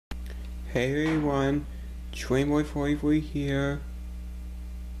Hey everyone, Trainboy43 here.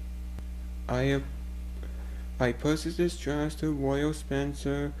 I I posted this dress to Royal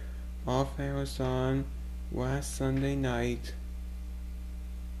Spencer off Amazon last Sunday night.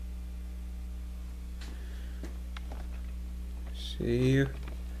 See?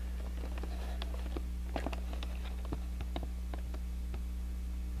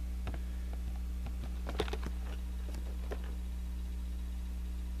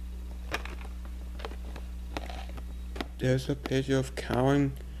 There's a picture of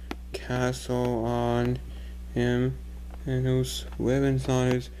Cowan Castle on him, and those ribbons on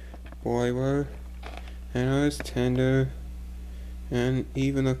his boiler, and on his tender, and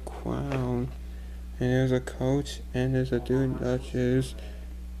even a crown. And there's a coach, and there's a dude Duchess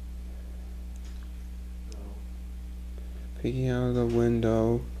peeking out of the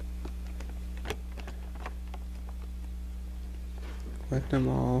window. Let them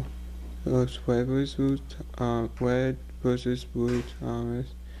all. It looks red versus blue Thomas,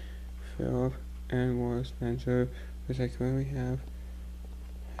 Philip, and War Spencer, which I currently have.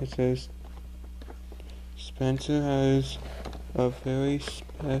 It says Spencer has a very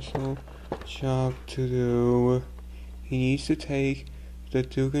special job to do. He needs to take the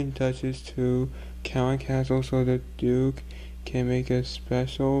Duke and Duchess to Cowan Castle so the Duke can make a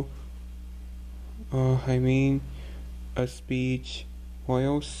special, a speech.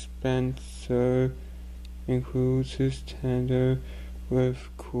 Royal Spencer includes his tender with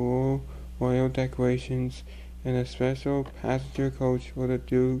cool royal decorations and a special passenger coach for the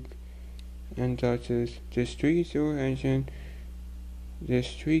Duke and Duchess. The streaking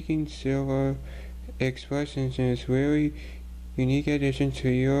silver express engine is really unique addition to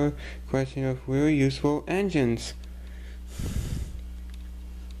your collection of really useful engines.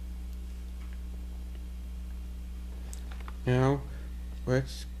 Now,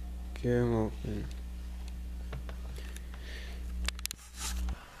 let's get them open.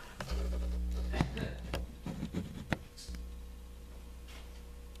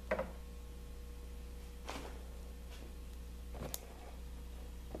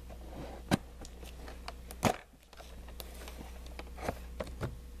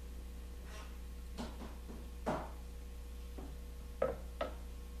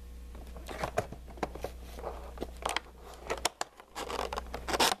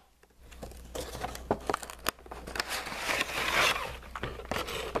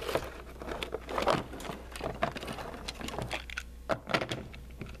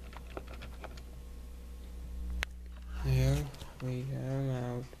 Here we have them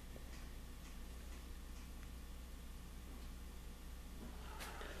out.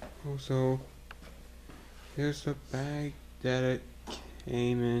 Also, here's the bag that it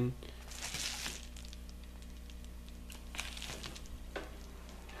came in.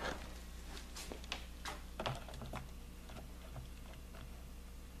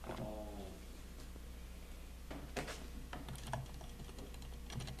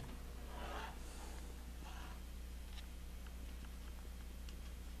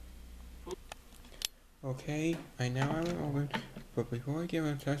 Okay, I now have it open, but before I give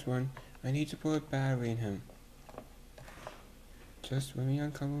him test one, I need to put a battery in him. Just let me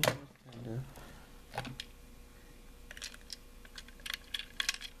uncover the tender.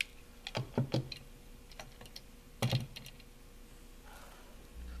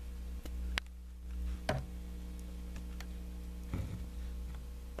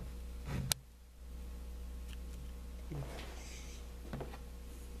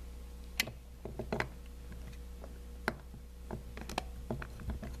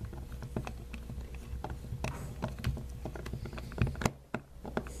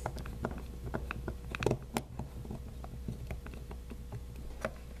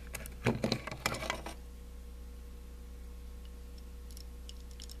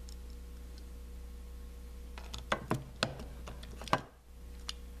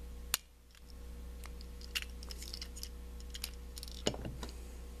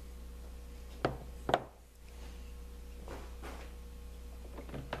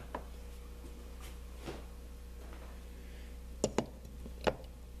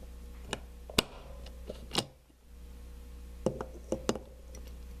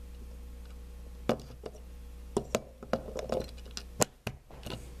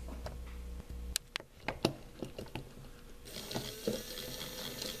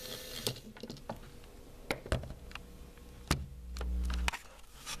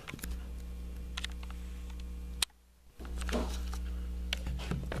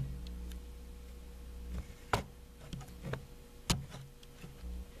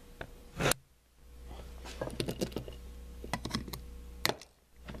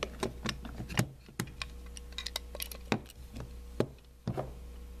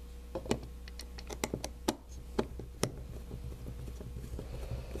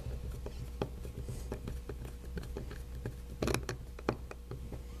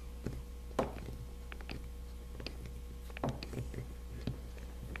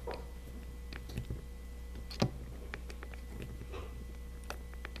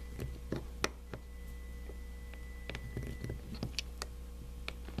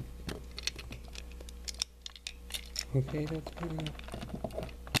 Okay, that's good enough.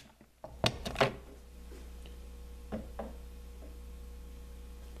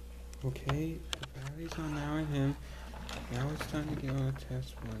 Okay, the batteries are now in him. Now it's time to get on a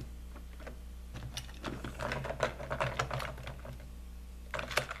test run.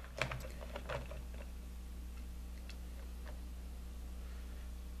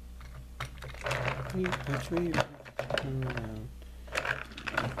 Actually, turn around.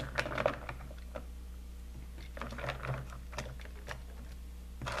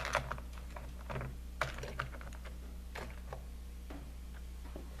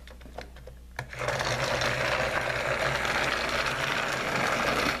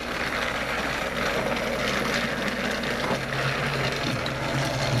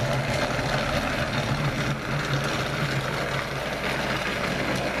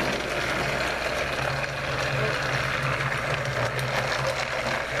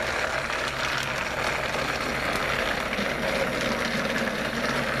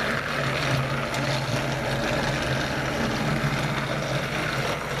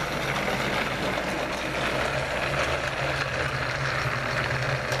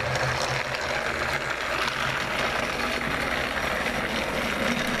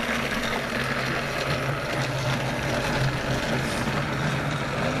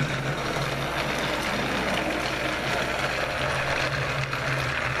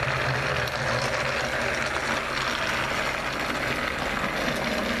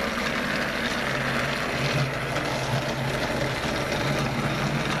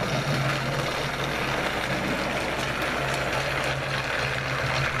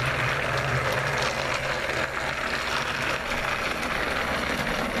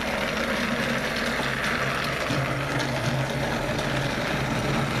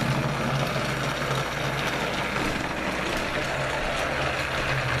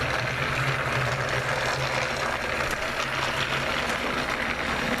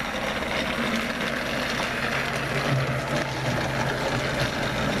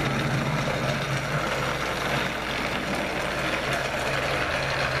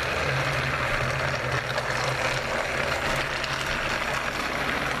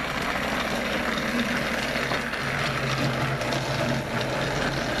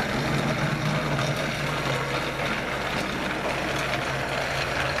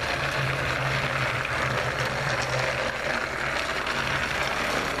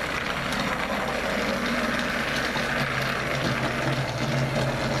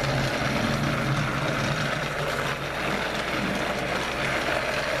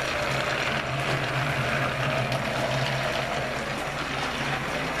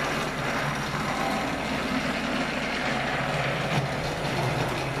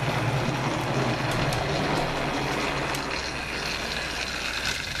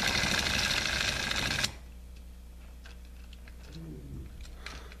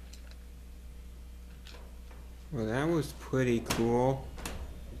 Well, that was pretty cool.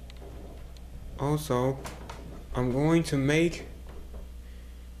 Also, I'm going to make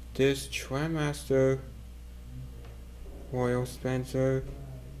this Trackmaster Royal Spencer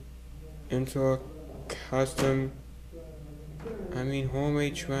into a homemade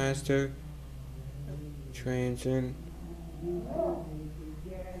Trackmaster transit.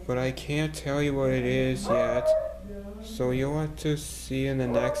 But I can't tell you what it is yet, so you'll have to see in the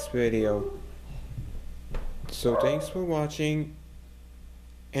next video. So thanks for watching,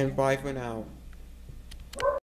 and bye for now.